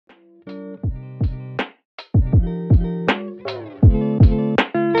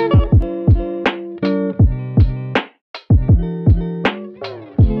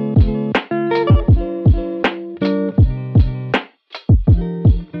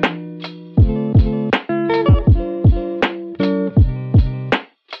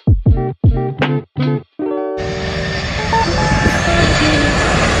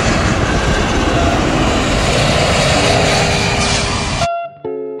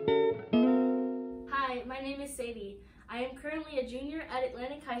Katie. I am currently a junior at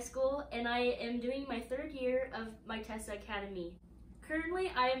Atlantic High School, and I am doing my 3rd year of my TESA Academy.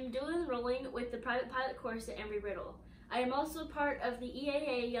 Currently, I am dual enrolling with the private pilot course at Embry-Riddle. I am also part of the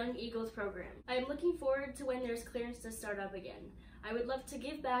EAA Young Eagles program. I am looking forward to when there's clearance to start up again. I would love to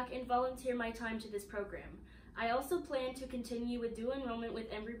give back and volunteer my time to this program. I also plan to continue with dual enrollment with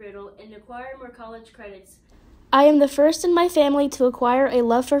Embry-Riddle and acquire more college credits. I am the first in my family to acquire a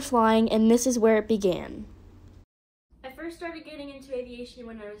love for flying, and this is where it began. I first started getting into aviation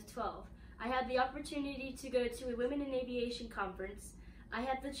when I was 12. I had the opportunity to go to a Women in Aviation conference. I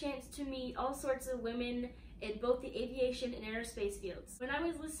had the chance to meet all sorts of women in both the aviation and aerospace fields. When I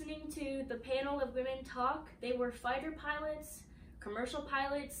was listening to the panel of women talk, they were fighter pilots, commercial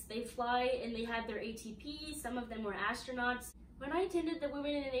pilots, they fly and they had their ATPs, some of them were astronauts. When I attended the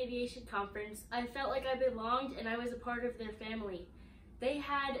Women in Aviation conference, I felt like I belonged and I was a part of their family. They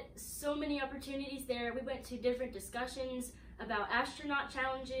had so many opportunities there. We went to different discussions about astronaut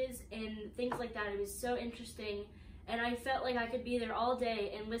challenges and things like that. It was so interesting, and I felt like I could be there all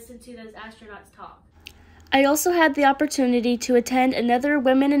day and listen to those astronauts talk. I also had the opportunity to attend another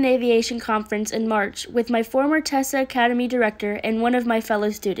Women in Aviation conference in March with my former TESA Academy director and one of my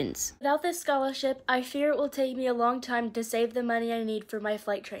fellow students. Without this scholarship, I fear it will take me a long time to save the money I need for my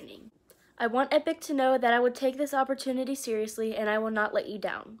flight training. I want Epic to know that I would take this opportunity seriously and I will not let you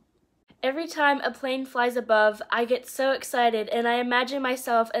down. Every time a plane flies above, I get so excited and I imagine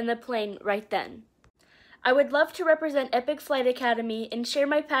myself in the plane right then. I would love to represent Epic Flight Academy and share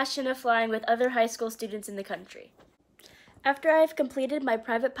my passion of flying with other high school students in the country. After I have completed my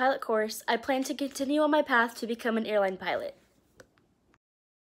private pilot course, I plan to continue on my path to become an airline pilot.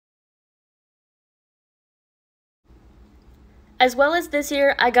 As well as this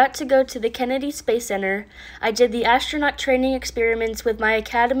year, I got to go to the Kennedy Space Center. I did the astronaut training experiments with my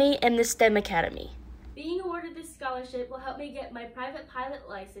academy and the STEM Academy. Being awarded this scholarship will help me get my private pilot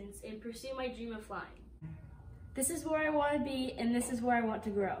license and pursue my dream of flying. This is where I want to be, and this is where I want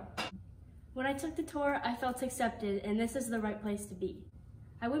to grow. When I took the tour, I felt accepted, and this is the right place to be.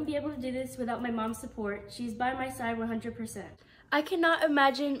 I wouldn't be able to do this without my mom's support. She's by my side 100%. I cannot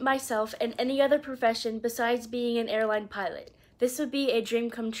imagine myself in any other profession besides being an airline pilot. This would be a dream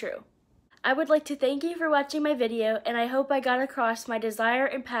come true. I would like to thank you for watching my video, and I hope I got across my desire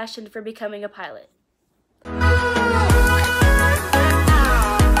and passion for becoming a pilot.